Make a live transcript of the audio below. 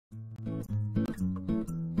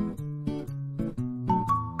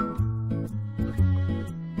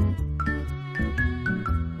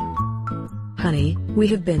Honey, we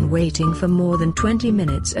have been waiting for more than 20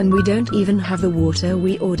 minutes and we don't even have the water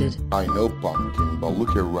we ordered. I know, Pumpkin, but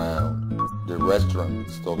look around. The restaurant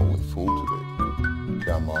is totally full today.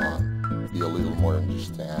 Come on, be a little more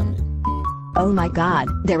understanding. Oh my god,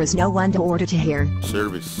 there is no one to order to here.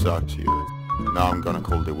 Service sucks here. Now I'm gonna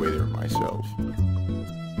call the waiter myself.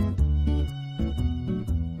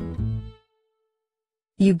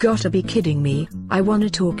 You gotta be kidding me. I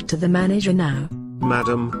wanna talk to the manager now.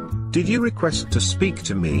 Madam, did you request to speak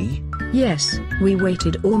to me? Yes, we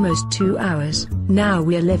waited almost 2 hours, now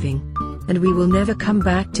we're leaving. And we will never come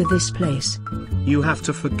back to this place. You have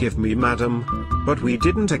to forgive me, madam, but we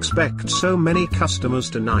didn't expect so many customers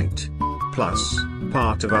tonight. Plus,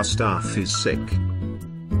 part of our staff is sick.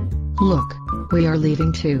 Look, we are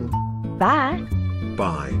leaving too. Bye.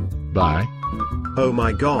 Bye. Bye. Oh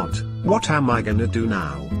my god, what am I gonna do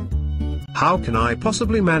now? How can I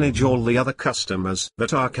possibly manage all the other customers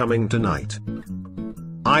that are coming tonight?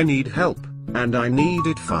 I need help, and I need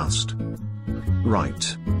it fast.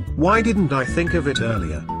 Right. Why didn't I think of it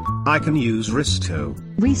earlier? I can use Rysto.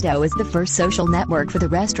 Rysto is the first social network for the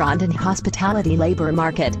restaurant and hospitality labor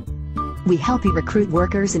market. We help you recruit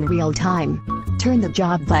workers in real time. Turn the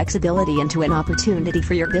job flexibility into an opportunity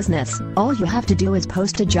for your business. All you have to do is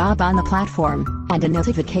post a job on the platform, and a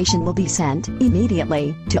notification will be sent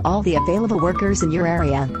immediately to all the available workers in your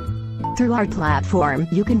area. Through our platform,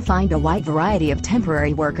 you can find a wide variety of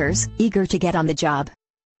temporary workers eager to get on the job.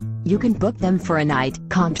 You can book them for a night,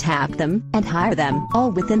 contact them, and hire them,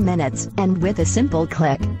 all within minutes, and with a simple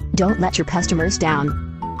click. Don't let your customers down.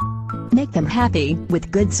 Make them happy,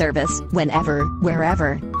 with good service, whenever,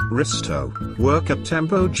 wherever. Rysto, work at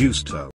tempo Giusto.